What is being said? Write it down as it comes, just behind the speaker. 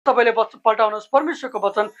तपाईले पल्टाउनुहोस् परमेश्वरको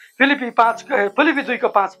वचन फिलिपी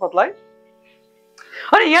 2:5 पदलाई।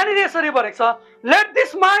 अनि यहाँनिर यसरी भनेको छ, let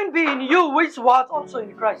this mind be in you which was also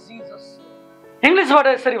in Christ Jesus. इंग्लिशबाट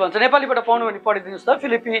यसरी भन्छ, नेपालीबाट पढ्नु भने पढिदिनुस् त।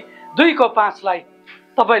 फिलिपी 2:5 लाई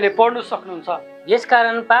तपाईले पढ्नु सक्नुहुन्छ।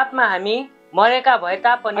 यसकारण पापमा हामी मरेका भए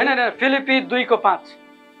तापनि हैन फिलिपी 2:5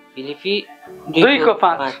 फिलिपी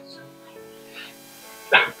 2:5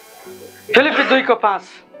 फिलिपी 2:5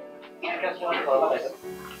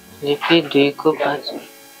 फिलिपी 2:5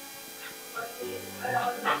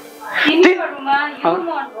 तिनीहरुमा यो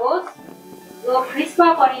मन होस् जो ख्रीष्टमा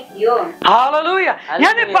पनि थियो। हालेलुया।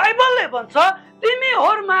 यानी बाइबलले भन्छ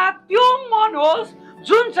तिमीहरुमा त्यो मन होस्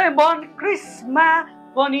जुन चाहिँ मन ख्रीष्टमा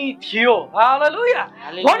पनि थियो। हालेलुया।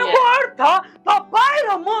 भन्नुको अर्थ तपाई र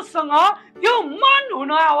मसँग त्यो मन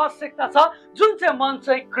हुन आवश्यकता छ जुन चाहिँ मन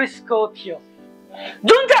चाहिँ ख्रीष्टको थियो।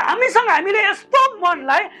 जुन चाहिँ हामीले यस्तो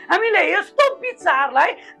मनलाई, हामीले यस्तो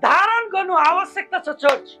विचारलाई धारण गर्नु आवश्यकता छ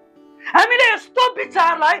चर्च। हामीले यस्तो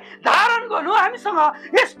विचारलाई धारण गर्नु, हामीसँग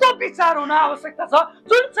यस्तो विचार हुन आवश्यकता छ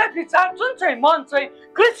जुन चाहिँ विचार, जुन चाहिँ मन चाहिँ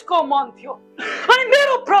ख्रीष्टको मन थियो। अनि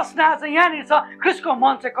मेरो प्रश्न आज यहाँनिर छ, ख्रीष्टको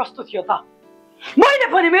मन चाहिँ कस्तो थियो त? मैले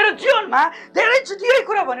पनि मेरो जीवनमा धेरैचोटि यही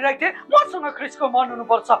कुरा भनिरहेको थिएँ, मसँग ख्रीष्टको मन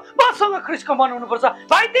हुनुपर्छ, मसँग ख्रीष्टको मन हुनुपर्छ,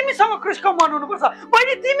 भाइ तिमीसँग ख्रीष्टको मन हुनुपर्छ,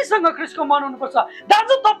 बहिनी तिमीसँग ख्रीष्टको मन हुनुपर्छ,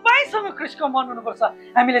 दाजु तपाईसँग ख्रीष्टको मन हुनुपर्छ।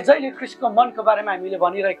 हामीले जहिले ख्रीष्टको मनको बारेमा हामीले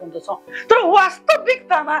भनिरहेको हुन्छौँ, तर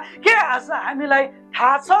वास्तविकतामा के आज हामीलाई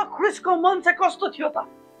थाहा छ ख्रीष्टको मन चाहिँ कस्तो थियो त?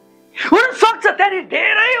 हुन सक्छ त्यहाँनिर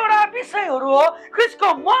धेरैवटा विषयहरू हो ख्रीष्टको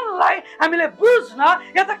मनलाई हामीले बुझ्न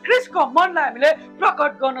या त ख्रीष्टको मनलाई हामीले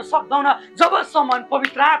प्रकट गर्न सक्दैनौँ जबसम्म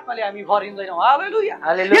पवित्र आत्माले हामी भरिँदैनौँ। हालेलुया।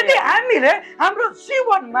 यदि हामीले हाम्रो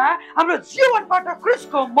जीवनबाट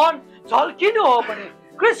ख्रीष्टको मन झल्किनु हो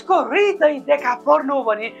भने, ख्रीष्टको हृदय देखा पर्नु हो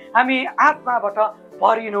भने हामी आत्माबाट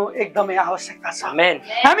भरिनु एकदमै आवश्यकता छ।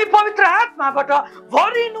 हामी पवित्र आत्माबाट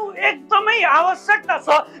भरिनु एकदमै आवश्यकता छ।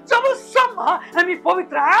 जबसम्म हामी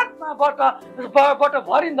पवित्र आत्माबाट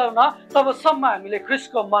भरिँदैन तबसम्म हामीले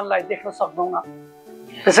ख्रीष्टको मनलाई देख्न सक्दैनौँ।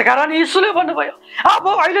 त्यसै कारण यीशुले भन्नुभयो, अब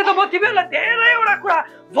अहिले त म तिमीहरूलाई धेरैवटा कुरा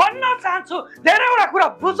भन्न चाहन्छु, धेरैवटा कुरा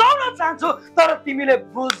बुझाउन चाहन्छु, तर तिमीले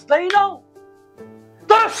बुझ्दैनौ।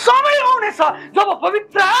 तर समय आउनेछ जब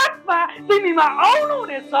पवित्र आत्मा तिमीमा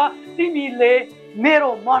आउनुहुनेछ, तिमीले मेरो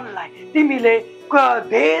मनलाई, तिमीले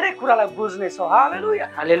धेरै कुरालाई बुझ्नेछौ। हालेलुया।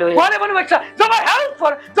 उहाँले भन्नुभएको छ जब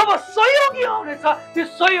हेल्पर, जब सहयोगी आउनेछ, त्यो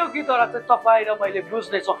सहयोगीद्वारा चाहिँ तपाईँ र मैले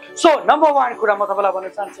बुझ्नेछौँ। सो नम्बर 1 कुरा म तपाईँलाई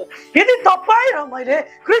भन्न चाहन्छु, यदि तपाईँ र मैले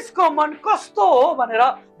ख्रीष्टको मन कस्तो हो भनेर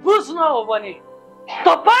बुझ्न हो भने,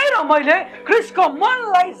 तपाईँ र मैले ख्रीष्टको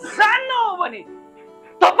मनलाई जान्न हो भने,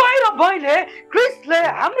 तपाईँ र मैले ख्रीष्टले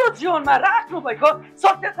हाम्रो जीवनमा राख्नु भएको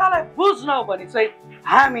सत्यतालाई बुझ्न हो भने चाहिँ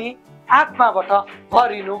हामी आत्माबाट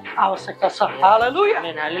भरिनु आवश्यकता छ। हालेलुया।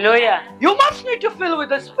 हालेलुया। You must need to fill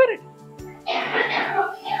with the Spirit.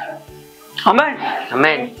 आमेन।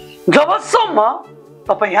 आमेन। जबसम्म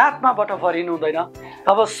तपाईँ आत्माबाट भरिनु हुँदैन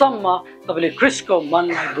तबसम्म तपाईँले ख्रीष्टको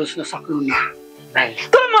मनलाई बुझ्न सक्नुहुन्न।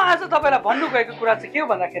 तर म आज तपाईँलाई भन्नु गएको कुरा चाहिँ के हो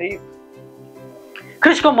भन्दाखेरि,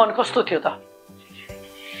 ख्रीष्टको मन कस्तो थियो त?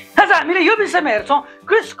 आज हामीले यो विषयमा हेर्छौँ,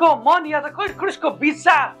 ख्रीष्टको मन या त ख्रीष्टको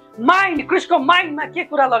विचार, माइन्ड, ख्रीष्टको माइन्डमा के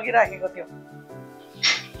कुरा लगिराखेको थियो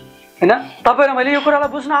हैन? तपाईँ र मैले यो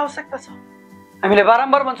कुरालाई बुझ्न आवश्यकता छ। हामीले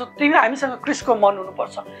बारम्बार भन्छौँ तिमी हामीसँग ख्रीष्टको मन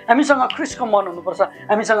हुनुपर्छ, हामीसँग ख्रीष्टको मन हुनुपर्छ,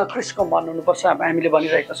 हामीसँग ख्रीष्टको मन हुनुपर्छ, हामीले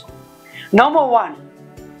भनिरहेका छौँ। नम्बर 1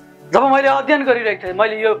 जब मैले अध्ययन गरिरहेको थिएँ,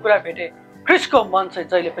 मैले यो कुरा भेटेँ, ख्रीष्टको मन चाहिँ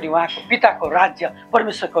जहिले पनि उहाँको पिताको राज्य,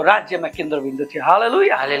 परमेश्वरको राज्यमा केन्द्रबिन्दु थियो।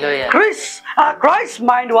 हालेलुया। हालेलुया। Christ's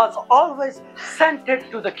mind was always centered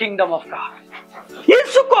to the kingdom of God.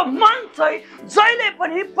 यीशुको मन चाहिँ जहिले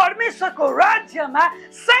पनि परमेश्वरको राज्यमा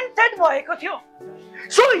सेन्टेड भएको थियो।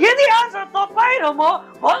 सो यदि आज तपाईँ र म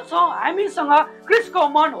भन्छौँ हामीसँग ख्रीष्टको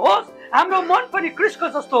मन होस्, हाम्रो मन पनि ख्रीष्टको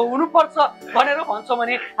जस्तो हुनुपर्छ भनेर भन्छौँ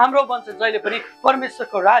भने हाम्रो मन चाहिँ जहिले पनि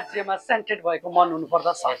परमेश्वरको राज्यमा सेन्टेड भएको मन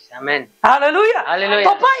हुनुपर्दछ। आमेन। हालेलुया। हालेलुया।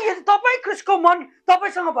 तपाईँ ख्रीष्टको मन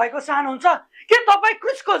तपाईसँग भएको चाहनुहुन्छ के? तपाईँ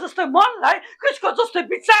ख्रीष्टको जस्तै मनलाई, ख्रीष्टको जस्तै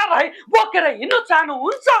विचारलाई बोकेर हिँड्नु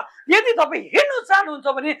चाहनुहुन्छ? यदि तपाईँ हिँड्नु चाहनुहुन्छ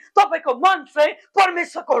भने तपाईँको मन चाहिँ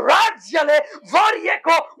परमेश्वरको राज्यले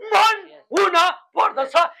भरिएको मन हुन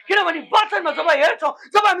पर्दछ। किनभने वचनमा जब हेर्छौँ,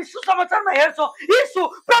 जब हामी सुसमाचारमा हेर्छौँ, यीशु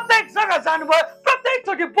प्रत्येक जग्गा जानुभयो, प्रत्येक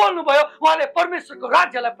चोटि बोल्नुभयो, उहाँले परमेश्वरको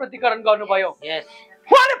राज्यलाई प्रतिकरण गर्नुभयो।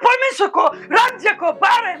 उहाँले परमेश्वरको राज्यको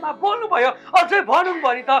बारेमा बोल्नुभयो। अझै भनौँ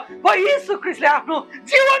भने त यीशु ख्रीष्टले आफ्नो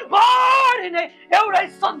जीवनभरि नै एउटै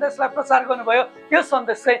सन्देशलाई प्रचार गर्नुभयो। त्यो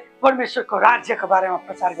सन्देश चाहिँ परमेश्वरको राज्यको बारेमा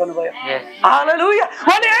प्रचार गर्नुभयो। हालेलुया।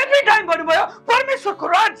 उहाँले एभ्री टाइम भन्नुभयो परमेश्वरको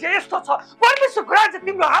राज्य यस्तो छ, परमेश्वरको राज्य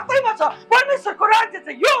तिम्रो हातैमा छ, परमेश्वरको राज्य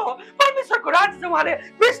चाहिँ यो हो। परमेश्वरको राज्य चाहिँ उहाँले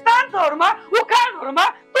दृष्टान्तहरूमा, उखानहरूमा,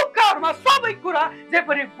 तुक्काहरूमा सबै कुरा जे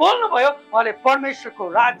पनि बोल्नुभयो, उहाँले परमेश्वरको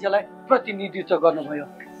राज्यलाई प्रतिनिधित्व गर्नुभयो।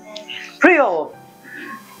 प्रिय हो,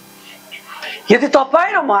 यदि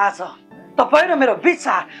तपाईँ र म आज, तपाईँ र मेरो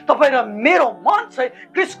विचार, तपाईँ र मेरो मन चाहिँ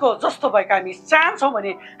ख्रीष्टको जस्तो भएको हामी चाहन्छौँ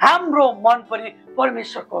भने हाम्रो मन पनि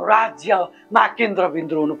परमेश्वरको राज्यमा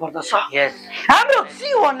केन्द्रबिन्दु हुनुपर्दछ। हाम्रो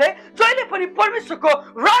जीवनले जहिले पनि परमेश्वरको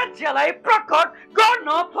राज्यलाई प्रकट गर्न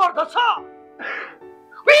पर्दछ।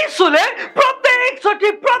 यीशुले प्रत्येकचोटि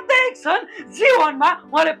प्रत्येक क्षण जीवनमा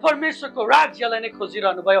उहाँले परमेश्वरको राज्यलाई नै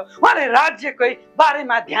खोजिरहनु भयो। उहाँले राज्यकै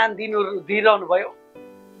बारेमा ध्यान दिइरहनु भयो।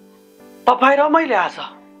 तपाईँ र मैले आज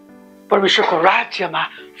परमेश्वरको राज्यमा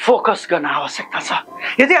फोकस गर्न आवश्यकता छ।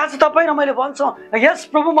 यदि आज तपाईँ र मैले भन्छौँ यस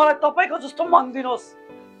प्रभु मलाई तपाईँको जस्तो मन दिनुहोस्,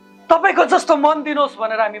 तपाईँको जस्तो मन दिनुहोस्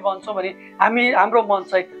भनेर हामी भन्छौँ भने हाम्रो मन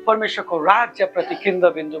चाहिँ परमेश्वरको राज्यप्रति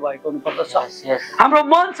केन्द्रबिन्दु भएको हुनुपर्दछ। हाम्रो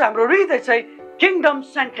मन चाहिँ, हाम्रो हृदय चाहिँ किङडम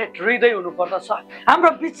सेन्ट्रेड हृदय हुनुपर्दछ। हाम्रो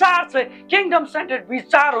विचार चाहिँ किङडम सेन्ट्रेड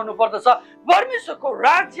विचार हुनुपर्दछ। परमेश्वरको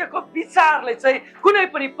राज्यको विचारले चाहिँ कुनै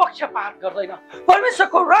पनि पक्षपात गर्दैन।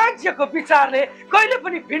 परमेश्वरको राज्यको विचारले कहिले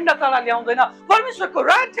पनि भिन्नतालाई ल्याउँदैन। परमेश्वरको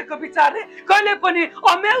राज्यको विचारले कहिले पनि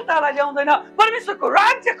अमेलतालाई ल्याउँदैन। परमेश्वरको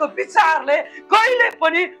राज्यको विचारले कहिले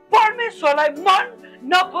पनि परमेश्वरलाई मन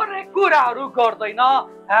नपर्ने कुराहरू गर्दैन।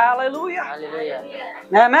 हालेलुया,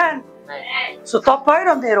 आमेन। सो तपाईँ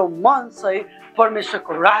र मेरो मन चाहिँ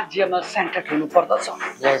परमेश्वरको राज्यमा सेन्ट्रेड हुनुपर्दछ।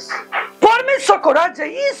 परमेश्वरको राज्य,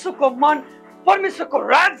 यीशुको मन परमेश्वरको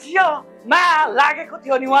राज्यमा लागेको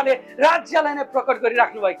थियो अनि उहाँले राज्यलाई नै प्रकट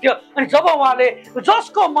गरिराख्नु भएको थियो। अनि जब उहाँले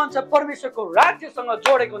जसको मन चाहिँ परमेश्वरको राज्यसँग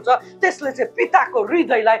जोडेको हुन्छ त्यसले चाहिँ पिताको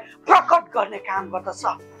हृदयलाई प्रकट गर्ने काम गर्दछ।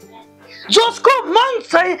 जसको मन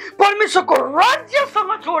चाहिँ परमेश्वरको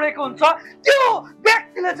राज्यसँग जोडेको हुन्छ त्यो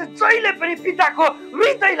व्यक्तिले चाहिँ जहिले पनि पिताको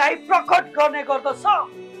हृदयलाई प्रकट गर्ने गर्दछ।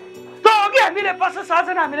 त अघि हामीले पास्टर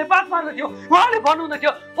साजन हामीले बात मार्दै थियौँ, उहाँले भन्नुहुँदै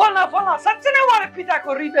थियो फल्ना फल्ना साँच्चै नै उहाँले पिताको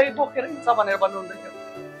हृदय बोकेर हिँड्छ भनेर भन्नुहुँदै थियो।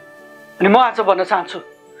 अनि म आज भन्न चाहन्छु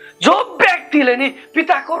जो व्यक्तिले नि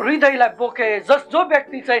पिताको हृदयलाई बोके, जो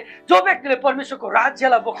व्यक्तिले परमेश्वरको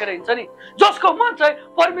राज्यलाई बोकेर हिँड्छ नि, जसको मन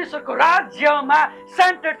चाहिँ परमेश्वरको राज्यमा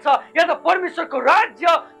सेन्ट्रेड छ या त परमेश्वरको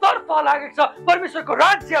राज्यतर्फ लागेको छ, परमेश्वरको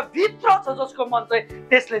राज्यभित्र छ जसको मन चाहिँ,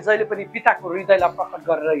 त्यसले जहिले पनि पिताको हृदयलाई प्रकट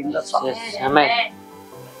गरेर हिँड्दछ।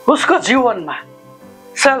 उसको जीवनमा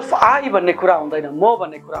सेल्फ आई भन्ने कुरा हुँदैन, म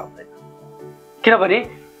भन्ने कुरा हुँदैन। किनभने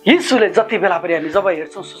यीशुले जति बेला पनि हामी जब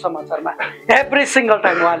हेर्छौँ सुसमाचारमा एभ्री सिङ्गल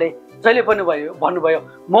टाइम उहाँले जहिले पनि भन्नुभयो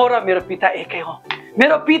म र मेरो पिता एकै हो,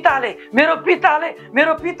 मेरो पिताले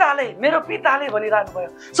भनिरहनु भयो।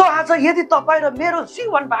 सो आज यदि तपाईँ र मेरो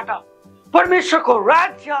जीवनबाट परमेश्वरको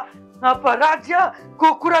राज्यको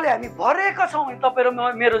कुराले हामी भरेका छौँ भने तपाईँ र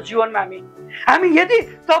मेरो जीवनमा हामी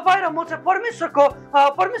यदि तपाईँ र म चाहिँ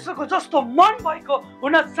परमेश्वरको जस्तो मन भएको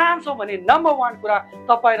हुन चाहन्छौँ भने नम्बर 1 कुरा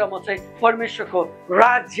तपाईँ र म चाहिँ परमेश्वरको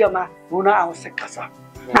राज्यमा हुन आवश्यकता छ।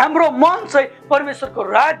 हाम्रो मन चाहिँ परमेश्वरको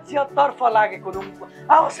राज्यतर्फ लागेको हुनु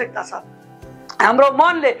आवश्यकता छ। हाम्रो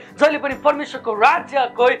मनले जहिले पनि परमेश्वरको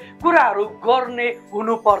राज्यको कुराहरू गर्ने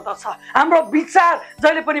हुनु पर्दछ। हाम्रो विचार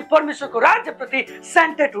जहिले पनि परमेश्वरको राज्यप्रति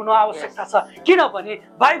सेन्ट्रेड हुनु आवश्यकता छ।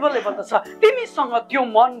 किनभने बाइबलले भन्दछ तिमीसँग त्यो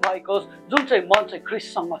मन भएको जुन चाहिँ मन चाहिँ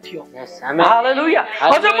ख्रीष्टसँग थियो। हालेलुया।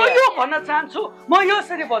 अझ म यो भन्न चाहन्छु, म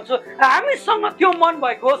यसरी भन्छु हामीसँग त्यो मन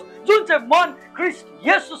भएको होस् जुन चाहिँ मन ख्रीष्ट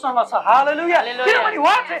येशूसँग छ। हालेलुया। किनभने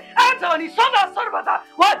उहाँ चाहिँ आज अनि सदा सर्वदा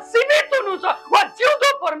उहाँ जीवित हुनुहुन्छ, उहाँ जिउँदो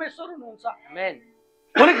परमेश्वर हुनुहुन्छ।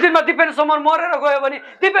 भोलिको दिनमा दिपेन समर मरेर गयो भने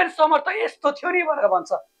दिपेन समर त यस्तो थियो नि भनेर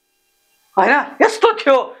भन्छ होइन, यस्तो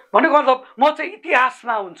थियो भनेको मतलब म चाहिँ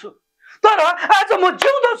इतिहासमा हुन्छु। तर आज म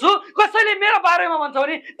जिउँदो छु, कसैले मेरो बारेमा भन्छ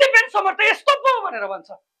भने दिपेन समर त यस्तो पो भनेर भन्छ।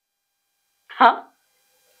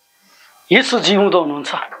 येशू जिउँदो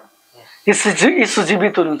हुनुहुन्छ, येशू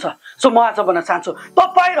जीवित हुनुहुन्छ। सो म आज भन्न चाहन्छु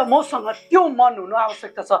तपाईँ र मसँग त्यो मन हुनु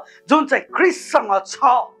आवश्यकता छ जुन चाहिँ ख्रीष्टसँग छ।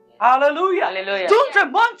 हालेलुया। जुन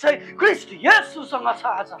चाहिँ मन चाहिँ ख्रीष्ट येशूसँग छ।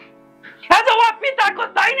 आज उहाँ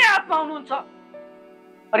पिताको दाहिने हातमा हुनुहुन्छ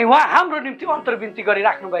अनि उहाँ हाम्रो निम्ति अन्तर्विन्ती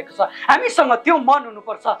गरिराख्नु भएको छ। हामीसँग त्यो मन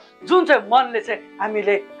हुनुपर्छ जुन चाहिँ मनले चाहिँ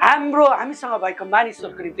हामीसँग भएको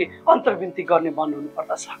मानिसहरूको निम्ति अन्तर्विन्ती गर्ने मन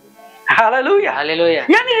हुनुपर्दछ। हालेलुया।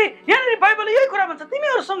 यहाँनिर बाइबलले यही कुरा भन्छ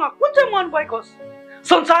तिमीहरूसँग कुन चाहिँ मन भएको होस्,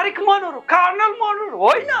 संसारिक मनहरू, कार्नल मनहरू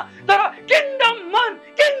होइन, तर किंडम मन,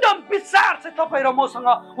 किंडम विचार चाहिँ तपाईँ र मसँग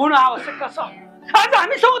हुन आवश्यक छ। आज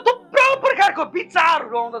हामीसँग थुप्रो प्रकारको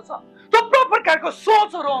विचारहरू आउँदछ, थुप्रो प्रकारको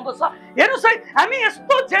सोचहरू आउँदछ। हेर्नुहोस् है, हामी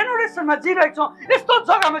यस्तो जेनेरेसनमा जिरहेको छौँ, यस्तो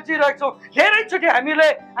जग्गामा जिरहेको छौँ। धेरैचोटि हामीले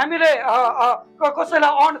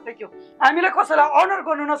कसैलाई अन देख्यौँ, हामीले कसैलाई अनर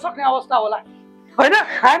गर्नु नसक्ने अवस्था होला होइन।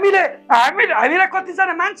 हामीलाई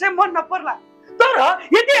कतिजना मान्छे मन नपर्ला, तर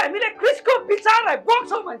यदि हामीले ख्रिस्टको विचारलाई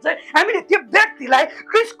बोक्छौँ भने चाहिँ हामीले त्यो व्यक्तिलाई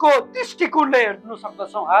ख्रिस्टको दृष्टिकोणले हेर्नु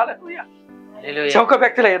सक्दछौँ। हालेलुया। छेउको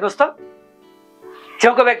व्यक्तिलाई हेर्नुहोस् त,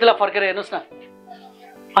 छेउको व्यक्तिलाई फर्केर हेर्नुहोस् न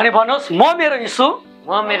अनि भन्नुहोस्, म मेरो यीशु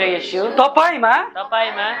तपाईमा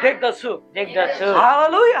देख्दछु।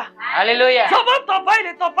 हालेलुया, हालेलुया। जब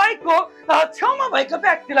तपाईले तपाईको छेउमा भएको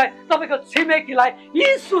व्यक्तिलाई, तपाईको छिमेकीलाई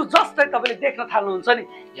यीशु जस्तै तपाईले देख्न थाल्नुहुन्छ नि,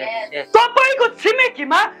 तपाईको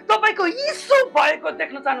छिमेकीमा तपाईको यीशु भएको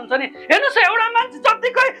देख्न चाहनुहुन्छ नि, हेर्नुहोस् एउटा मान्छे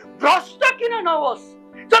जतिकै भ्रष्ट किन नहोस्,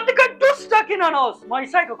 जतिकै दुष्ट किन नहोस्, म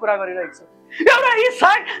इसाईको कुरा गरिरहेको छु, एउटा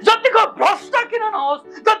इसाई जतिको भ्रष्ट किन नहोस्,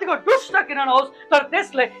 जतिको दुष्ट किन नहोस्, तर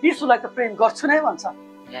त्यसले यीशुलाई त प्रेम गर्छु नै भन्छ।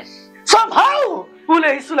 somehow उसले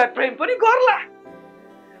यीशुलाई प्रेम पनि गर्ला।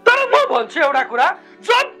 तर म भन्छु एउटा कुरा,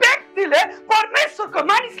 जो व्यक्तिले परमेश्वरको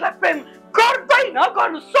मानिसलाई प्रेम गर्दैन,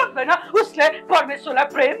 गर्नु सक्दैन, उसले परमेश्वरलाई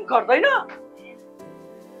प्रेम गर्दैन।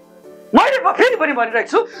 मैले फेरि पनि भनिरहेको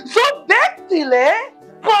छु, जो व्यक्तिले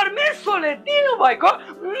परमेश्वरले दिनुभएको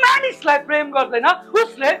मानिसलाई प्रेम गर्दैन,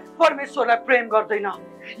 उसले परमेश्वरलाई प्रेम गर्दैन।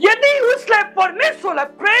 यदि उसले परमेश्वरलाई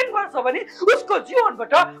प्रेम गर्छ भने उसको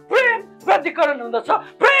जीवनबाट प्रेम प्रतिकरण हुँदछ,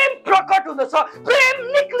 प्रेम प्रकट हुँदछ, प्रेम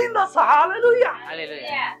निक्लिँदछ। हालेलुया,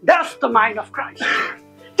 that's the mind of Christ.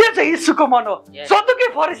 त्यो चाहिँ यीशुको मन हो। सदुकी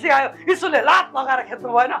फरिसी आयो, यीशुले लात लगाएर खेद्नु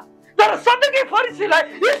भएन, तर सदुकी फरिसीलाई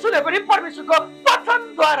यीशुले पनि परमेश्वरको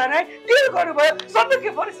वचनद्वारा नै डिल गर्नुभयो। सदुकी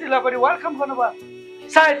फरिसीलाई पनि वेलकम गर्नुभयो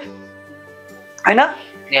सायद होइन।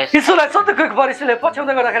 यीशुलाई सदुकी फरिसीले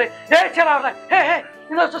पछ्याउँदै गर्दाखेरि हे चेलाहरूलाई, हे हे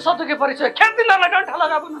यिनीहरू चाहिँ सदुकी फरिसी खेद्दिनलाई डन्ठा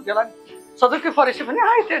लगा भन्नुहुन्थ्यो होला नि। सदुकी फरिसी पनि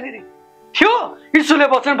आयो त्यहाँनिर थियो, यीशुले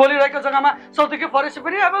वचन बोलिरहेको जग्गामा सदुकी फरिसी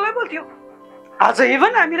पनि एभाइलेबल थियो। आज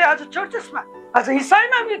इभन हामीले आज चर्चेसमा, आज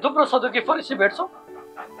इसाईमा हामी थुप्रो सदुकी फरिसी भेट्छौँ।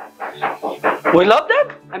 We love them,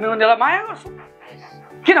 हामी उनीहरूलाई माया गर्छौँ,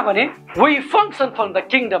 किनभने we function from the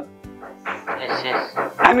kingdom।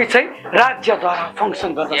 हामी चाहिँ राज्यद्वारा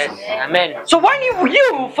फङ्सन गर्दछौँ। So when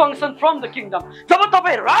you function from the kingdom, जब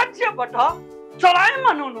तपाईँ राज्यबाट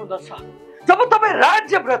चलायमान हुनुहुँदछ, जब तपाईँ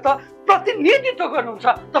राज्यबाट प्रतिनिधित्व गर्नुहुन्छ,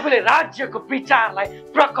 तपाईँले राज्यको विचारलाई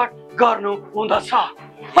प्रकट गर्नु हुँदछ।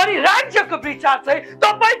 अनि राज्यको विचार चाहिँ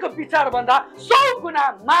तपाईँको विचारभन्दा 100 गुणा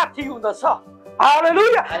माथि हुँदछ।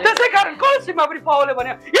 हालेलुया। त्यसै कारण कोलोसीमा पनि पावलले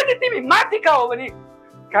भन्यो, यदि तिमी माथिका हो भने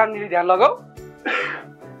कहाँनिर ध्यान लगाऊ,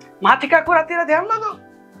 माथिका कुरातिर ध्यान लगाऊ।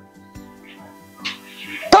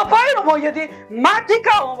 तपाईँ र म यदि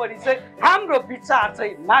माथिका हौँ भने चाहिँ हाम्रो विचार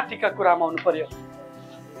चाहिँ माथिका कुरामा हुनु पर्यो।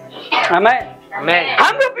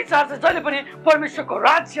 हाम्रो विचार चाहिँ जहिले पनि परमेश्वरको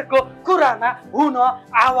राज्यको कुरामा हुन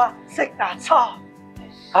आवश्यकता छ।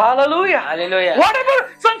 हालेलुया, हालेलुया। व्हाटएभर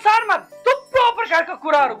संसारमा थुप्रो प्रकारको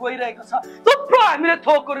कुराहरू गइरहेको छ, थुप्रो हामीले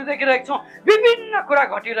थोकहरू देखिरहेको छौँ, विभिन्न कुरा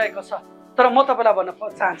घटिरहेको छ, तर म तपाईँलाई भन्न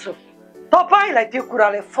चाहन्छु, तपाईँलाई त्यो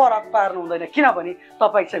कुराले फरक पार्नु हुँदैन, किनभने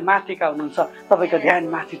तपाईँ चाहिँ माथिका हुनुहुन्छ, तपाईँको ध्यान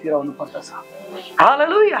माथितिर हुनु पर्दछ।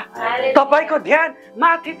 हालेलुया। तपाईँको ध्यान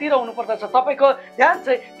माथितिर हुनु पर्दछ, तपाईँको ध्यान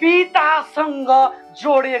चाहिँ पितासँग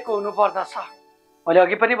जोडिएको हुनु पर्दछ। मैले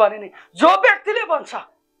अघि पनि भने नि, जो व्यक्तिले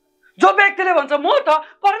भन्छ म त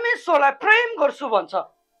परमेश्वरलाई प्रेम गर्छु भन्छ,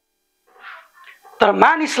 तर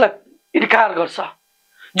मानिसलाई इन्कार गर्छ।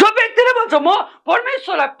 जो व्यक्तिले भन्छ म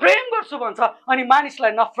परमेश्वरलाई प्रेम गर्छु भन्छ अनि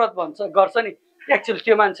मानिसलाई नफरत गर्छ नि, एक्चुअली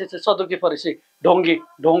त्यो मान्छे चाहिँ सदुकी फरिसी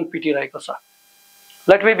ढोङ पिटिरहेको छ।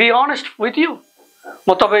 Let me be honest with you, म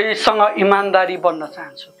तपाईँसँग इमानदारी बन्न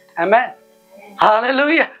चाहन्छु। आमेन,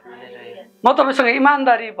 हालेलुया। म तपाईँसँग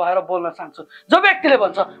इमानदारी भएर बोल्न चाहन्छु। जो व्यक्तिले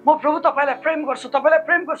भन्छ म प्रभु तपाईँलाई प्रेम गर्छु, तपाईँलाई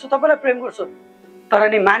प्रेम गर्छु, तपाईँलाई प्रेम गर्छु, तर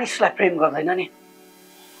नि मानिसलाई प्रेम गर्दैन नि,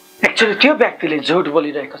 एक्चुअली त्यो व्यक्तिले झुट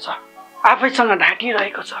बोलिरहेको छ, आफैसँग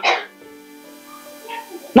ढाँटिरहेको छ।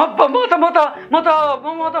 म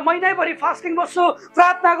त महिनाभरि फास्टिङ बस्छु,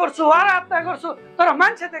 प्रार्थना गर्छु, आराधना गर्छु, तर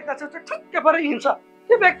मान्छे देख्दा चाहिँ ठुक्कै परेर हिँड्छ,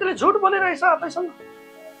 त्यो व्यक्तिले झुट बोलिरहेछ आफैसँग।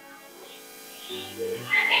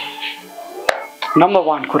 नम्बर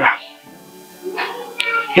 1 कुरा,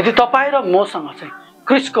 यदि तपाईँ र मसँग चाहिँ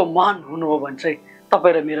क्रिस्टको मन हुनु हो भने चाहिँ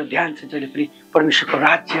तपाईँ र मेरो ध्यान चाहिँ जहिले पनि परमेश्वरको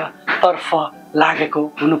राज्यतर्फ लागेको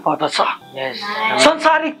हुनुपर्दछ।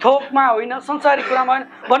 संसारिक थोकमा होइन, संसारिक कुरामा होइन।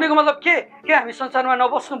 भनेको मतलब के हामी संसारमा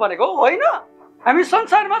नबस्नु भनेको होइन, हामी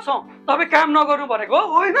संसारमा छौँ। तपाईँ काम नगर्नु भनेको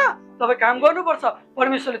होइन, तपाईँ काम गर्नुपर्छ।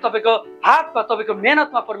 परमेश्वरले तपाईँको हातमा तपाईँको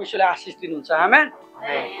मेहनतमा परमेश्वरले आशिष दिनुहुन्छ। आमेन।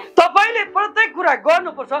 तपाईँले प्रत्येक कुरा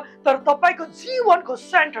गर्नुपर्छ, तर तपाईँको जीवनको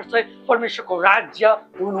सेन्टर चाहिँ परमेश्वरको राज्य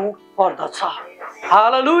हुनु पर्दछ।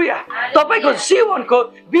 हालेलुया। तपाईँको जीवनको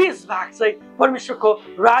 20 भाग चाहिँ परमेश्वरको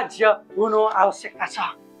राज्य हुनु आवश्यकता छ।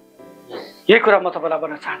 यही कुरा म तपाईँलाई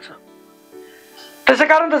भन्न चाहन्छु। त्यसै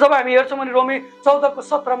कारण त जब हामी हेर्छौँ भने रोमी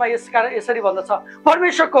 14:17 यसरी भन्दछ,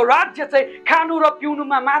 परमेश्वरको राज्य चाहिँ खानु र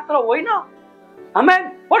पिउनुमा मात्र होइन। आमेन।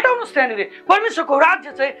 पठाउनुहोस् त्यहाँनिर, परमेश्वरको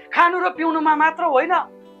राज्य चाहिँ खानु र पिउनुमा मात्र होइन।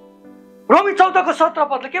 रोमी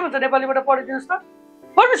 14:17 के भन्छ नेपालीबाट पढिदिनुहोस् त।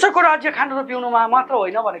 परमेश्वरको राज्य खानु र पिउनुमा मात्र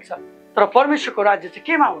होइन भनेको छ, तर परमेश्वरको राज्य चाहिँ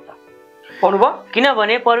केमा हो त भन्नुभयो?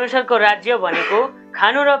 किनभने परमेश्वरको राज्य भनेको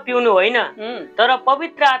खानु र पिउनु होइन, तर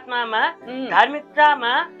पवित्र आत्मामा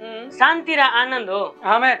धार्मिकतामा शान्ति र आनन्द हो।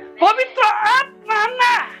 आमेन। पवित्र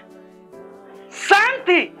आत्मामा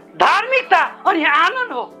शान्ति, धार्मिकता अनि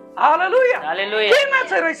आनन्द हो। हालेलुया। केमा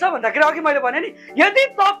चाहिँ रहेछ भन्दाखेरि अघि मैले भने नि, यदि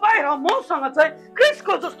तपाईँ र मसँग चाहिँ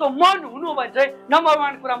क्रिस्टको जस्तो मन हुनु भने चाहिँ नम्बर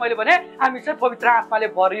 1 कुरा मैले भने हामी चाहिँ पवित्र आत्माले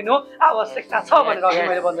भरिनु आवश्यकता छ भनेर अघि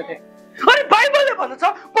मैले भन्दै थिएँ। अनि बाइबलले भन्दछ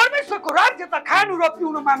परमेश्वरको राज्य त खानु र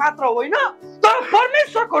पिउनुमा मात्र होइन, तर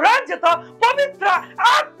परमेश्वरको राज्य त पवित्र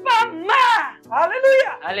आत्मामा।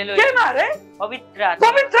 हालेलुया। केमा रे?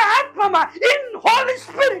 पवित्र आत्मामा, इन होली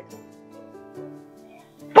स्पिरिट।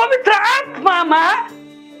 पवित्र आत्मामा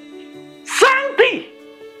शान्ति।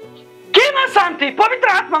 केमा शान्ति? पवित्र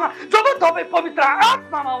आत्मामा। जब तपाईँ पवित्र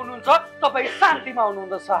आत्मामा हुनुहुन्छ तपाईँ शान्तिमा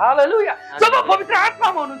हुनुहुँदछ। हालेलुया। जब पवित्र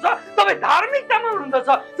आत्मामा हुनुहुन्छ तपाईँ धार्मिकतामा हुनुहुँदछ।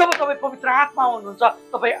 जब तपाईँ पवित्र आत्मामा हुनुहुन्छ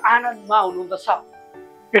तपाईँ आनन्दमा हुनुहुँदछ।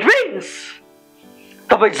 इट मिन्स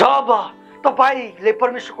तपाईँ जब तपाईँले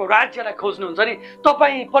परमेश्वरको राज्यलाई खोज्नुहुन्छ नि,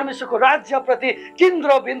 तपाईँ परमेश्वरको राज्यप्रति केन्द्र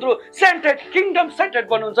बिन्दु सेन्ट्रेड, किङडम सेन्ट्रेड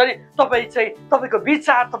बन्नुहुन्छ नि, तपाईँ चाहिँ तपाईँको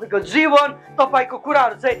विचार, तपाईँको जीवन, तपाईँको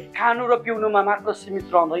कुराहरू चाहिँ खानु र पिउनुमा मात्र सीमित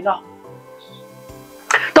रहँदैन।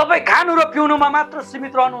 तपाईँ खानु र पिउनुमा मात्र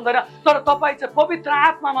सीमित रहनु हुँदैन, तर तपाईँ चाहिँ पवित्र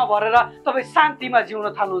आत्मामा भरेर तपाईँ शान्तिमा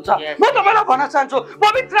जिउन थाल्नुहुन्छ। म तपाईँलाई भन्न चाहन्छु,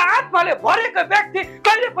 पवित्र आत्माले भरेको व्यक्ति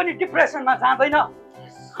कहिले पनि डिप्रेसनमा जाँदैन।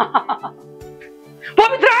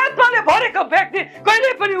 पवित्र आत्माले भरेको व्यक्ति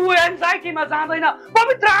कहिले पनि ऊ एन्जाइटीमा जाँदैन।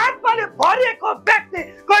 पवित्र आत्माले भरेको व्यक्ति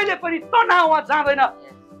कहिले पनि तनावमा जाँदैन।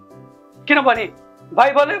 किनभने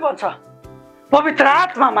बाइबलले भन्छ पवित्र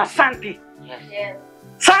आत्मामा शान्ति।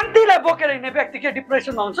 शान्तिलाई बोकेर हिँड्ने व्यक्ति के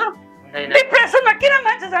डिप्रेसनमा हुन्छ? डिप्रेसनमा किन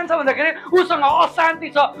मान्छे जान्छ भन्दाखेरि उसँग अशान्ति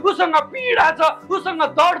छ, उसँग पीडा छ, उसँग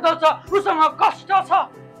दर्द छ, उसँग कष्ट छ,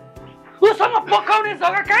 उसँग पकाउने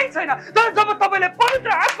जग्गा कहीँ छैन। तर जब तपाईँले पवित्र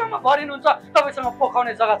आत्मामा भरिनुहुन्छ तपाईँसँग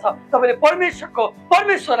पकाउने जग्गा छ। तपाईँले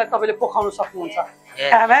परमेश्वरलाई तपाईँले पकाउन सक्नुहुन्छ।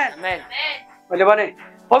 आमेन। मैले भने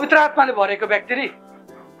पवित्र आत्माले भरेको व्यक्ति नि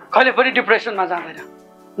कहिले पनि डिप्रेसनमा जाँदैन।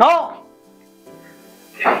 नो,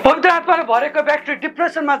 पवित्र आत्माले भरेको व्यक्ति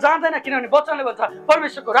डिप्रेसनमा जाँदैन। किनभने वचनले भन्छ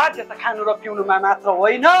परमेश्वरको राज्य त खानु र पिउनुमा मात्र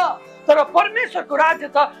होइन, तर परमेश्वरको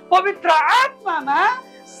राज्य त पवित्र आत्मामा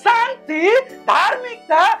शान्ति,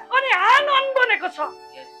 धार्मिकता अनि आनन्द बनेको छ।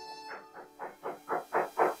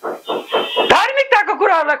 धार्मिकताको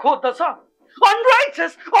कुराहरूलाई खोज्दछ,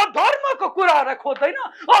 अनराइचस अधर्मको कुराहरूलाई खोज्दैन,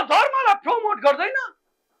 अधर्मलाई प्रमोट गर्दैन।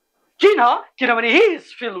 किन? किनभने he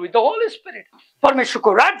is filled with the Holi spirit.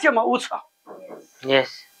 परमेश्वरको राज्यमा ऊ छ।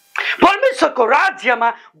 परमेश्वरको राज्यमा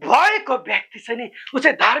भएको व्यक्ति चाहिँ नि ऊ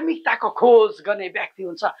चाहिँ धार्मिकताको खोज गर्ने व्यक्ति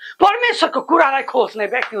हुन्छ। परमेश्वरको कुरालाई खोज्ने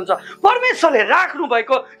व्यक्ति हुन्छ। परमेश्वरले राख्नु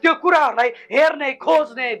भएको त्यो कुराहरूलाई हेर्ने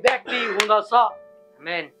खोज्ने व्यक्ति हुँदछ।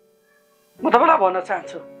 म तपाईँलाई भन्न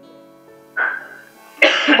चाहन्छु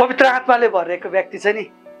पवित्र आत्माले भरेको व्यक्ति चाहिँ नि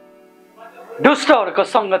दुष्टहरूको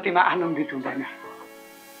सङ्गतिमा आनन्दित हुँदैन।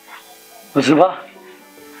 बुझ्नुभयो?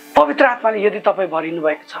 पवित्र आत्माले यदि तपाईँ भरिनु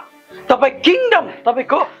भएको छ, तपाईँ किङडम,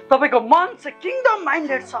 तपाईँको मन चाहिँ किङडम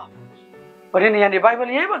माइन्डेड छ भने नि यहाँनिर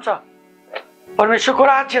बाइबलले यही भन्छ परमेश्वरको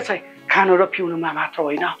राज्य चाहिँ खानु र पिउनुमा मात्र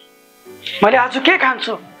होइन। मैले आज के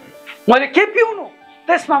खान्छु, मैले के पिउनु,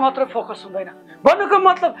 त्यसमा मात्र फोकस हुँदैन। भन्नुको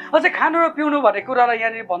मतलब अझै खानु र पिउनु भन्ने कुरालाई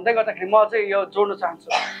यहाँनिर भन्दै गर्दाखेरि म चाहिँ यो जोड्न चाहन्छु,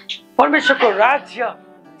 परमेश्वरको राज्य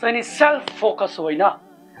चाहिँ नि सेल्फ फोकस होइन,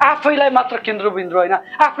 आफैलाई मात्र केन्द्रबिन्दु होइन,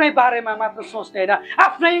 आफ्नै बारेमा मात्र सोच्ने होइन,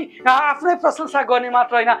 आफ्नै प्रशंसा गर्ने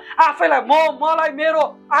मात्र होइन, आफैलाई मलाई मेरो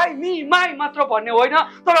आई मी माई मात्र भन्ने होइन,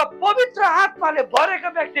 तर पवित्र आत्माले भरेको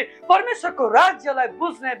व्यक्ति, परमेश्वरको राज्यलाई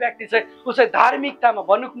बुझ्ने व्यक्ति चाहिँ ऊ चाहिँ धार्मिकतामा,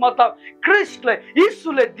 भन्नुको मतलब क्रिस्टले,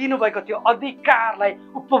 यीशुले दिनुभएको त्यो अधिकारलाई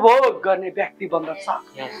उपभोग गर्ने व्यक्ति बन्दछ।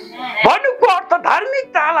 भन्नुको अर्थ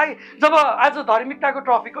धार्मिकतालाई, जब आज धार्मिकताको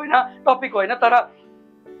टपिक होइन, तर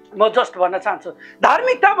म जस्ट भन्न चाहन्छु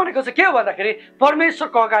धार्मिकता भनेको चाहिँ के हो भन्दाखेरि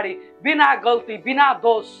परमेश्वरको अगाडि बिना गल्ती, बिना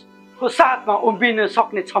दोषको साथमा उभिन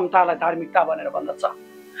सक्ने क्षमतालाई धार्मिकता भनेर भन्दछ।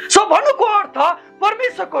 सो भन्नुको अर्थ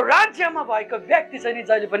परमेश्वरको राज्यमा भएको व्यक्ति चाहिँ नि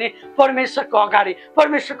जहिले पनि परमेश्वरको अगाडि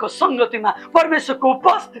परमेश्वरको सङ्गतिमा परमेश्वरको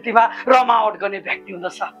उपस्थितिमा रमावट गर्ने व्यक्ति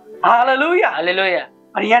हुँदछ। हालेलुया हालेलुया।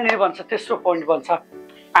 अनि यहाँनिर भन्छ तेस्रो पोइन्ट भन्छ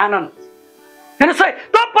आनन्द। हेर्नुहोस् है,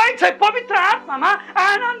 तपाईँ चाहिँ पवित्र आत्मामा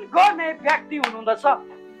आनन्द गर्ने व्यक्ति हुनुहुँदछ।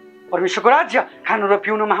 परमेश्वरको राज्य खानु र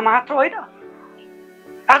पिउनुमा मात्र होइन।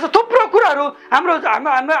 आज थुप्रो कुराहरू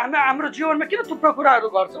हाम्रो जीवनमा किन थुप्रो कुराहरू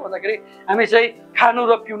गर्छ भन्दाखेरि हामी चाहिँ खानु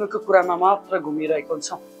र पिउनुको कुरामा मात्र घुमिरहेको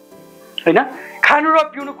हुन्छौँ होइन। खानु र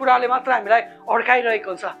पिउनु कुराले मात्र हामीलाई अड्काइरहेको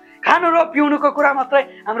हुन्छ। खानु र पिउनुको कुरा मात्रै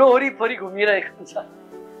हाम्रो वरिपरि घुमिरहेको हुन्छ।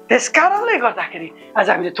 त्यस कारणले गर्दाखेरि आज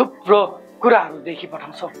हामीले थुप्रो कुराहरू देखि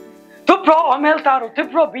पठाउँछौँ, थुप्रो अमेलताहरू,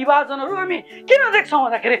 थुप्रो विभाजनहरू हामी किन देख्छौँ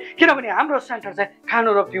भन्दाखेरि किनभने हाम्रो सेन्टर चाहिँ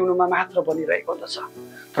खानु र पिउनुमा मात्र बनिरहेको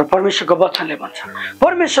हुँदछ। तर परमेश्वरको वचनले भन्छ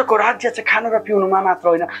परमेश्वरको राज्य चाहिँ खानु र पिउनुमा मात्र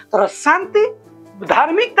होइन तर शान्ति,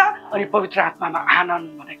 धार्मिकता अनि पवित्र आत्मामा आनन्द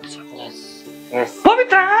भनेको छ।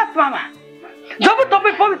 पवित्र आत्मामा जब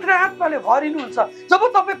तपाईँ पवित्र आत्माले भरिनुहुन्छ, जब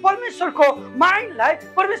तपाईँ परमेश्वरको माइन्डलाई,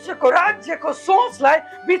 परमेश्वरको राज्यको सोचलाई,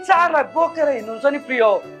 विचारलाई बोकेर हिँड्नुहुन्छ नि प्रिय,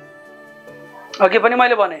 अघि पनि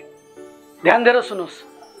मैले भने ध्यान दिएर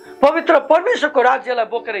सुन्नुहोस्, पवित्र परमेश्वरको राज्यलाई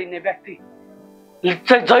बोकेर हिँड्ने व्यक्ति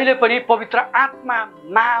चाहिँ जहिले पनि पवित्र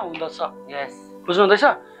आत्मामा हुँदछ। बुझ्नुहुँदैछ?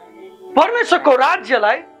 परमेश्वरको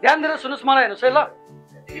राज्यलाई ध्यान दिएर सुन्नुहोस्, मलाई हेर्नुहोस् है ल,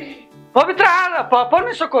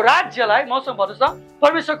 परमेश्वरको राज्यलाई मसँग भन्नुहोस् न,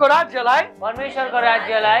 परमेश्वरको राज्यलाई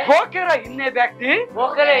बोकेर हिँड्ने व्यक्ति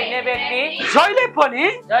जहिले पनि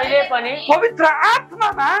पवित्र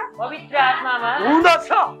आत्मामा हुँदछ।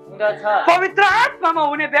 पवित्र आत्मामा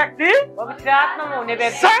हुने व्यक्ति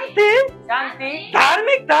शान्ति,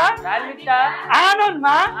 धार्मिकता,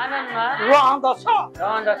 आनन्दमा रहँदछ।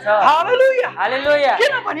 हालेलुया।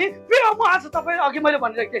 किनभने म आज तपाईँ अघि मैले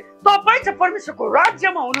भनिरहेको थिएँ, तपाईँ चाहिँ परमेश्वरको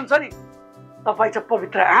राज्यमा हुनुहुन्छ नि, तपाईँ चाहिँ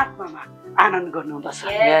पवित्र आत्मामा आनन्द गर्नुहुँदछ।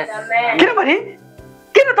 किनभने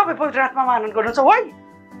किन तपाईँ पवित्र आत्मामा आनन्द गर्नुहुन्छ? वाइ?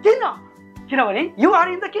 किनभने you are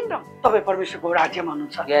in the kingdom, तपाईँ परमेश्वरको राज्यमा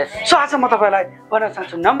हुनुहुन्छ। सो आज म तपाईँलाई भन्न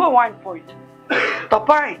चाहन्छु, नम्बर 1 पोइन्ट,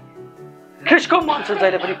 तपाईँ ख्रिस्टको मन छ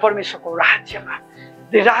जहिले पनि परमेश्वरको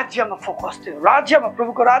राज्यमा फोकस थियो। राज्यमा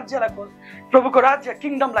प्रभुको राज्यलाई, प्रभुको राज्य,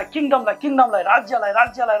 किङडमलाई,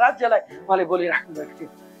 राज्यलाई उहाँले बोलिराख्नु भएको थियो।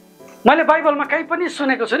 मैले बाइबलमा कहीँ पनि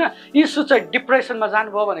सुनेको छुइनँ यीशु चाहिँ डिप्रेसनमा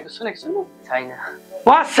जानुभयो भनेको सुनेको छैन।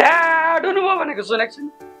 उहाँ स्याड हुनुभयो भनेको सुनेको छैन।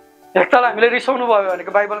 एकताल हामीले रिसाउनु भयो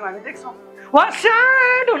भनेको बाइबलमा हामी देख्छौँ। उहाँ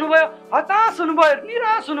स्याड हुनुभयो, हताश हुनुभयो,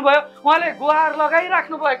 निराश हुनुभयो, उहाँले गुहार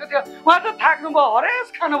लगाइराख्नु भएको थियो। उहाँ त थाक्नुभयो,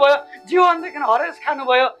 हरेस खानुभयो, जीवनदेखि हरेस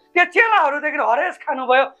खानुभयो, त्यो चेलाहरूदेखि हरेस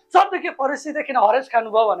खानुभयो, सबदेखि फरिसीदेखि हरेस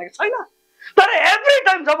खानुभयो भनेको छैन। तर एभ्री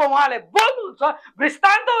टाइम जब उहाँले बोल्नुहुन्छ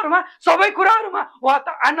वृत्तान्तहरूमा, सबै कुराहरूमा उहाँ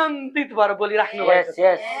त आनन्दित भएर बोलिराख्नु भएको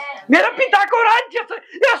छ। मेरो पिताको राज्य चाहिँ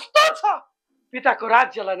यस्तो छ, पिताको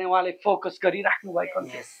राज्यलाई नै उहाँले फोकस गरिराख्नु भएको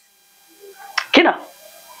छ।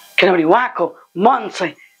 किनभने उहाँको मन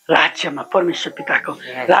चाहिँ राज्यमा, परमेश्वर पिताको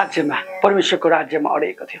राज्यमा, परमेश्वरको राज्यमा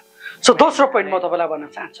अडेको थियो। सो दोस्रो पोइन्ट म तपाईँलाई भन्न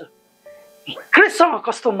चाहन्छु, क्रिस्टसँग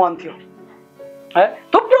कस्तो मन थियो है?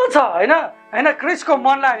 थुप्रो छ होइन। क्रिस्टको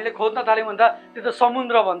मनलाई हामीले खोज्न थाल्यौँ भन्दा त्यो त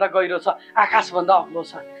समुद्रभन्दा गहिरो छ, आकाशभन्दा अग्लो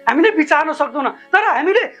छ। हामीले विचार्न सक्दैनौँ, तर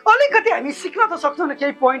हामीले अलिकति हामी सिक्न त सक्छौँ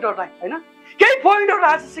केही पोइन्टहरूलाई होइन, केही पोइन्टहरू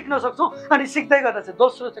आज सिक्न सक्छौँ। अनि सिक्दै गर्दा चाहिँ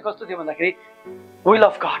दोस्रो चाहिँ कस्तो थियो भन्दाखेरि विल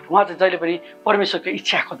अफ गड, उहाँ चाहिँ जहिले पनि परमेश्वरको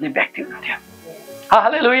इच्छा खोज्ने व्यक्ति हुनुहुन्थ्यो।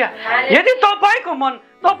 हालेलुया। यदि तपाईँको मन,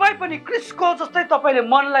 तपाईँ पनि क्रिस्टको जस्तै तपाईँले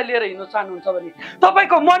मनलाई लिएर हिँड्नु चाहनुहुन्छ भने,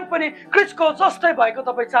 तपाईँको मन पनि क्रिस्टको जस्तै भएको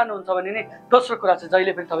तपाईँ चाहनुहुन्छ भने नि दोस्रो कुरा चाहिँ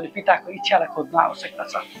जहिले पनि तपाईँले पिताको इच्छालाई खोज्नु आवश्यकता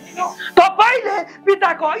छ। तपाईँले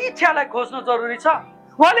पिताको इच्छालाई खोज्नु जरुरी छ।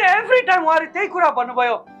 उहाँले एभ्री टाइम उहाँले त्यही कुरा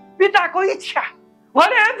भन्नुभयो, पिताको इच्छा।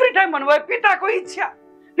 उहाँले एभ्री टाइम भन्नुभयो पिताको इच्छा।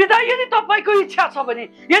 पिता यदि तपाईँको इच्छा छ भने,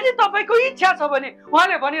 यदि तपाईँको इच्छा छ भने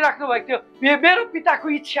उहाँले भनिराख्नु भएको थियो मेरो पिताको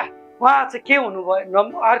इच्छा। उहाँ चाहिँ के हुनुभयो,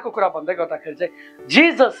 अर्को कुरा भन्दै गर्दाखेरि चाहिँ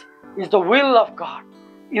Jesus is the will of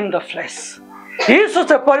God in the flesh. यीशु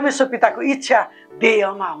चाहिँ परमेश्वर पिताको इच्छा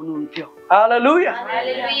देहमा हुनुहुन्थ्यो। हालेलुया।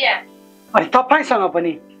 अनि तपाईँसँग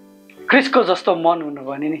पनि क्रिस्टको जस्तो मन हुनु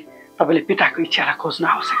भने नि तपाईँले पिताको इच्छालाई खोज्नु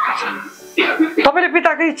आवश्यकता छ। तपाईँले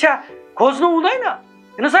पिताको इच्छा खोज्नु हुँदैन।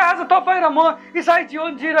 हेर्नुहोस् है, आज तपाईँ र म इसाई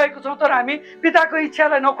जीवन जिरहेको छौँ, तर हामी पिताको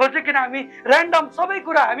इच्छालाई नखोजिकन हामी ऱ्यान्डम सबै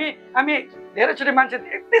कुरा हामी धेरैचोटि मान्छे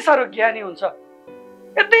यति साह्रो ज्ञानी हुन्छ,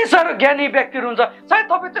 यति साह्रो ज्ञानी व्यक्तिहरू हुन्छ, सायद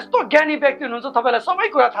तपाईँ त्यस्तो ज्ञानी व्यक्ति हुनुहुन्छ, तपाईँलाई सबै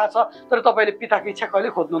कुरा थाहा छ, तर तपाईँले पिताको इच्छा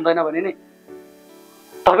कहिले खोज्नु हुँदैन भने नि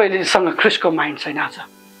तपाईँलेसँग ख्रिस्टको माइन्ड छैन। आज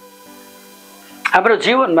हाम्रो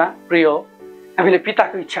जीवनमा प्रिय हामीले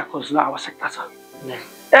पिताको इच्छा खोज्नु आवश्यकता छ।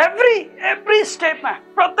 एभ्री स्टेपमा,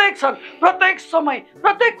 प्रत्येक क्षण, प्रत्येक समय,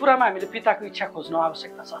 प्रत्येक कुरामा हामीले पिताको इच्छा खोज्नु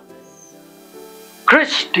आवश्यकता छ।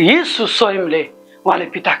 ख्रीष्ट येशू स्वयंले उहाँले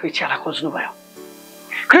पिताको इच्छालाई खोज्नुभयो।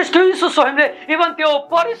 ख्रीष्ट येशू स्वयंले इभन त्यो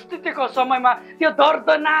परिस्थितिको समयमा, त्यो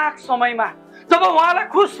दर्दनाक समयमा जब उहाँलाई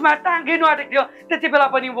क्रुसमा टाँगिनु आँटेको थियो, त्यति बेला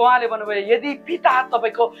पनि उहाँले भन्नुभयो, यदि पिता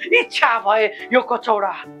तपाईँको इच्छा भए यो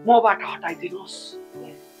कचौडा मबाट हटाइदिनुहोस्।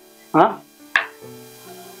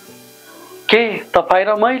 के तपाईँ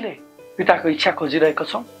र मैले पिताको इच्छा खोजिरहेको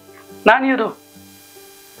छौँ? नानीहरू,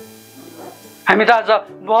 हामी त आज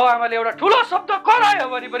बाउ आमाले एउटा ठुलो शब्द करायो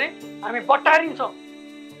भने पनि हामी बटारिन्छौँ।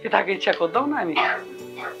 पिताको इच्छा खोज्दैनौँ न हामी।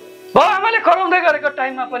 बाउ आमाले कराउँदै गरेको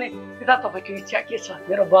टाइममा पनि पिता तपाईँको इच्छा के छ,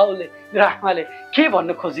 मेरो बाउले मेरो आमाले के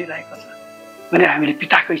भन्नु खोजिरहेको छ भने हामीले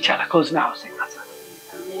पिताको इच्छालाई खोज्न आवश्यकता छ।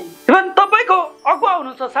 इभन तपाईँको अगुवा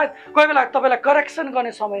हुनुहुन्छ, सायद कोही बेला तपाईँलाई करेक्सन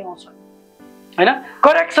गर्ने समय आउँछ, होइन?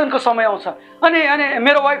 करेक्सनको समय आउँछ। अनि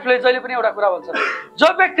मेरो वाइफले जहिले पनि एउटा कुरा भन्छ, जो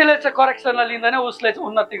व्यक्तिले चाहिँ करेक्सनलाई लिँदैन उसले चाहिँ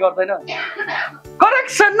उन्नति गर्दैन।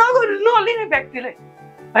 करेक्सन नलिने व्यक्तिले,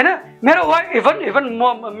 होइन? मेरो वाइफ इभन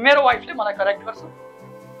मेरो वाइफले मलाई करेक्ट गर्छ,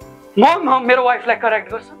 म मेरो वाइफलाई करेक्ट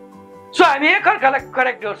गर्छु। सो हामी एकअर्कालाई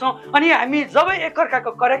करेक्ट गर्छौँ। अनि हामी जब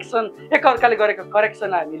एकअर्काको करेक्सन, एकअर्काले गरेको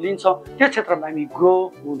करेक्सनलाई हामी लिन्छौँ, त्यो क्षेत्रमा हामी ग्रो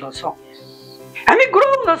हुँदछौँ, हामी ग्रो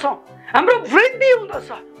हुँदछौँ, हाम्रो वृद्धि हुँदछ।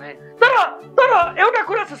 तर एउटा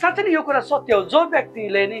कुरा छ, साँच्चै नै यो कुरा सत्य हो, जो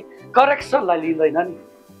व्यक्तिले नि करेक्सनलाई लिँदैन नि,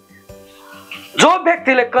 जो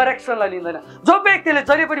व्यक्तिले करेक्सनलाई लिँदैन, जो व्यक्तिले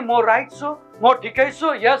जहिले पनि म राइट छु, म ठिकै छु,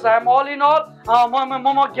 yes I am all in all,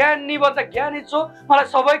 म ज्ञानी भन्दा ज्ञानी छु, मलाई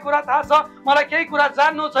सबै कुरा थाहा छ, मलाई केही कुरा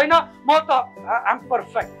जान्नु छैन, म त आइ एम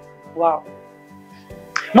पर्फेक्ट, वाउ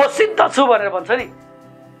म सिद्ध छु भनेर भन्छ नि,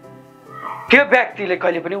 त्यो व्यक्तिले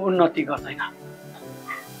कहिले पनि उन्नति गर्दैन।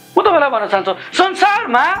 म तपाईँलाई भन्न चाहन्छु,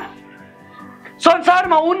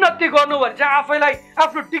 संसारमा उन्नति गर्नु भने चाहिँ आफैलाई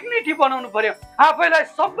आफ्नो डिग्निटी बनाउनु पर्यो, आफैलाई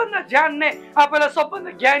सबभन्दा जान्ने, आफैलाई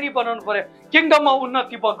सबभन्दा ज्ञानी बनाउनु पर्यो। किङडममा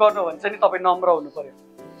उन्नति गर्नु भने चाहिँ तपाईँ नम्र हुनु पर्यो,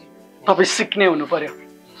 तपाईँ सिक्ने हुनु पर्यो,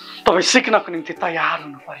 तपाईँ सिक्नको निम्ति तयार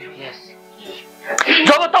हुनु पर्यो।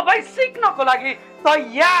 जब तपाईँ सिक्नको लागि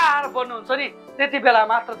तयार बन्नुहुन्छ नि, त्यति बेला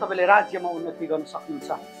मात्र तपाईँले राज्यमा उन्नति गर्न सक्नुहुन्छ।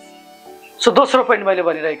 सो दोस्रो पोइन्ट मैले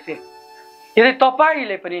भनिरहेको थिएँ, यदि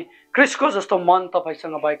तपाईँले पनि क्रिस्टको जस्तो मन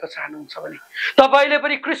तपाईँसँग भएको चाहनुहुन्छ भने, तपाईँले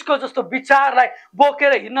पनि क्रिस्टको जस्तो विचारलाई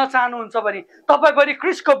बोकेर हिँड्न चाहनुहुन्छ भने, तपाईँ पनि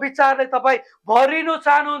क्रिस्टको विचारले तपाईँ भरिनु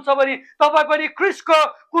चाहनुहुन्छ भने, तपाईँ पनि क्रिस्टको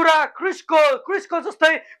कुरा, क्रिस्टको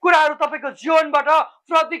जस्तै कुराहरू तपाईँको जीवनबाट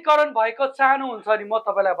प्रतिकरण भएको चाहनुहुन्छ भने म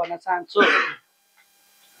तपाईँलाई भन्न चाहन्छु,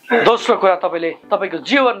 दोस्रो कुरा, तपाईँले तपाईँको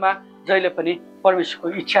जीवनमा जहिले पनि परमेश्वरको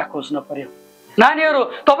इच्छा खोज्नु पर्यो। नानीहरू,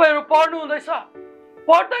 तपाईँहरू पढ्नु हुँदैछ,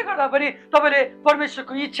 पढ्दै गर्दा पनि तपाईँले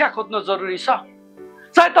परमेश्वरको इच्छा खोज्नु जरुरी छ।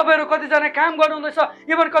 सायद तपाईँहरू कतिजना काम गर्नुहुँदैछ,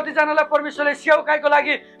 इभन कतिजनालाई परमेश्वरले सेवकाईको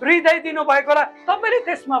लागि हृदय दिनुभएको होला, तपाईँले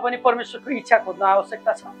त्यसमा पनि परमेश्वरको इच्छा खोज्नु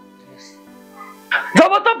आवश्यकता छ।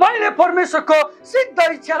 जब तपाईँले परमेश्वरको सिद्ध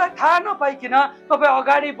इच्छालाई थाहा नपाइकन तपाईँ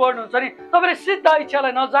अगाडि बढ्नुहुन्छ नि, तपाईँले सिद्ध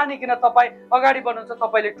इच्छालाई नजानिकन तपाईँ अगाडि बढ्नुहुन्छ,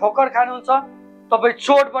 तपाईँले ठोकर खानुहुन्छ, तपाईँ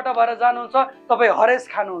चोटबाट भएर जानुहुन्छ, तपाईँ हरेस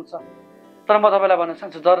खानुहुन्छ। तर म तपाईँलाई भन्न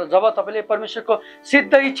चाहन्छु, जब तपाईँले परमेश्वरको सिद्ध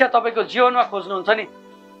इच्छा तपाईँको जीवनमा खोज्नुहुन्छ नि,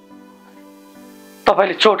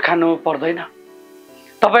 तपाईँले चोट खानु पर्दैन,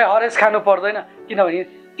 तपाईँ हरेस खानु पर्दैन,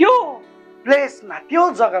 किनभने त्यो प्लेसमा, त्यो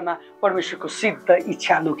जग्गामा परमेश्वरको सिद्ध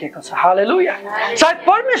इच्छा लुकेको छ। हालेलुया। सायद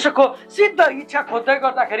परमेश्वरको सिद्ध इच्छा खोज्दै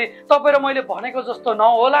गर्दाखेरि तपाईँ र मैले भनेको जस्तो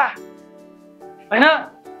नहोला, होइन?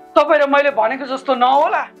 तपाईँ र मैले भनेको जस्तो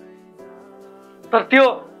नहोला, तर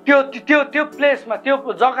त्यो प्लेसमा, त्यो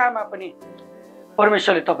जग्गामा पनि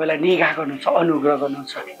परमेश्वरले तपाईँलाई निगाह गर्नुहुन्छ, अनुग्रह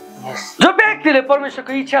गर्नुहुन्छ। जो व्यक्तिले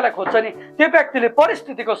परमेश्वरको इच्छालाई खोज्छ नि, त्यो व्यक्तिले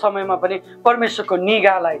परिस्थितिको समयमा पनि परमेश्वरको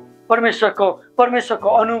निगाहलाई, परमेश्वरको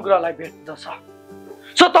अनुग्रहलाई भेट्दछ।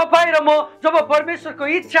 सो तपाईँ र म जब परमेश्वरको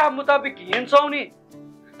इच्छा मुताबिक हिँड्छौँ नि,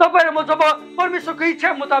 तपाईँ र म जब परमेश्वरको इच्छा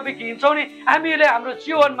मुताबिक हिँड्छौँ नि, हामीले हाम्रो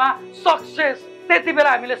जीवनमा सक्सेस, त्यति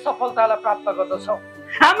बेला हामीले सफलतालाई प्राप्त गर्दछौँ।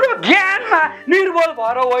 हाम्रो ज्ञानमा निर्बल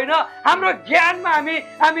भएर होइन, हाम्रो ज्ञानमा हामी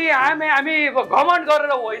घमण्ड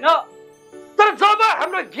गरेर होइन, तर जब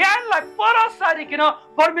हाम्रो ज्ञानलाई पर सारिकन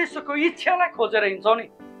परमेश्वरको इच्छालाई खोजेर हिँड्छौँ नि,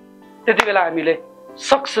 त्यति बेला हामीले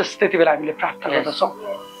सक्सेस, त्यति बेला हामीले प्राप्त गर्दछौँ।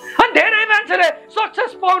 अनि धेरै मान्छेले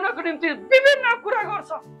सक्सेस पाउनको निम्ति विभिन्न कुरा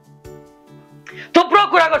गर्छ, थुप्रो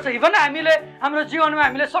कुरा गर्छ। इभन हामीले हाम्रो जीवनमा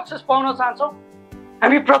हामीले सक्सेस पाउन चाहन्छौँ,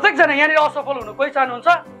 हामी प्रत्येकजना यहाँनिर असफल हुनु कोही चाहनुहुन्छ?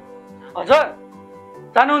 हजुर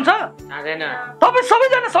चाहनुहुन्छ? तपाईँ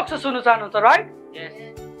सबैजना सक्सेस हुन चाहनुहुन्छ, राइट?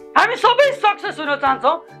 हामी सबै सक्सेस हुन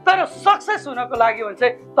चाहन्छौँ, तर सक्सेस हुनको लागि भने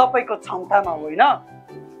चाहिँ तपाईँको क्षमतामा होइन,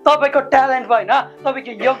 तपाईँको ट्यालेन्टमा होइन,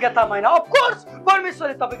 तपाईँको योग्यतामा होइन। अफकोर्स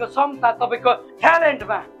परमेश्वरले तपाईँको क्षमता, तपाईँको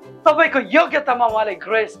ट्यालेन्टमा, तपाईँको योग्यतामा उहाँले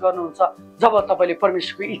ग्रेस गर्नुहुन्छ जब तपाईँले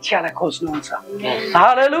परमेश्वरको इच्छालाई खोज्नुहुन्छ।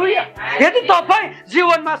 हालेलुया। यदि तपाईँ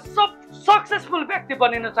जीवनमा सक्सेसफुल व्यक्ति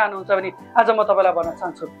बनिन चाहनुहुन्छ भने आज म तपाईँलाई भन्न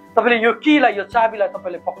चाहन्छु, तपाईँले यो कीलाई, यो चाबीलाई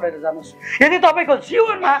तपाईँले पक्रेर जानुहोस्। यदि तपाईँको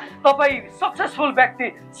जीवनमा तपाईँ सक्सेसफुल व्यक्ति,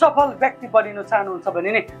 सफल व्यक्ति बनिन चाहनुहुन्छ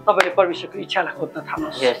भने नि तपाईँले परमेश्वरको इच्छालाई खोज्न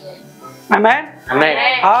थाल्नुहोस्। आमेन, आमेन,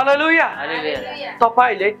 हालेलुया।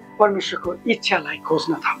 तपाईँले परमेश्वरको इच्छालाई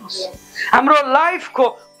खोज्न थाल्नुहोस्। हाम्रो लाइफको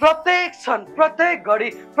प्रत्येक क्षण, प्रत्येक घडी,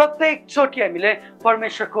 प्रत्येक चोटि हामीले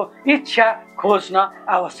परमेश्वरको इच्छा खोज्न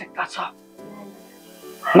आवश्यकता छ।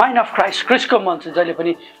 माइन्ड अफ क्राइस्टको मन चाहिँ जहिले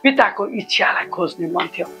पनि पिताको इच्छालाई खोज्ने मन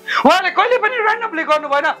थियो। उहाँले कहिले पनि ऱ्यान्डमली गर्नु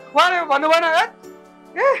भएन। उहाँले भन्नु भएन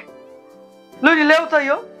ए लु ल्याउ त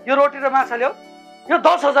यो रोटी र माछा ल्याऊ, यो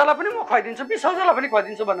 10,000लाई पनि म खुवाइदिन्छु, 20,000लाई पनि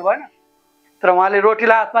खुवाइदिन्छु भन्नु भएन। तर उहाँले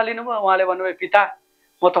रोटीलाई हातमा लिनुभयो, उहाँले भन्नुभयो पिता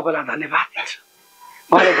म तपाईँलाई धन्यवाद दिन्छु।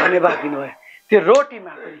 उहाँले धन्यवाद दिनुभयो। त्यो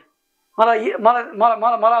रोटीमा पनि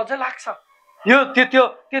मलाई अझै लाग्छ यो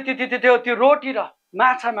त्यो रोटी र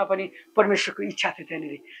माछामा पनि परमेश्वरको इच्छा थियो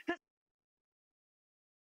त्यहाँनिर।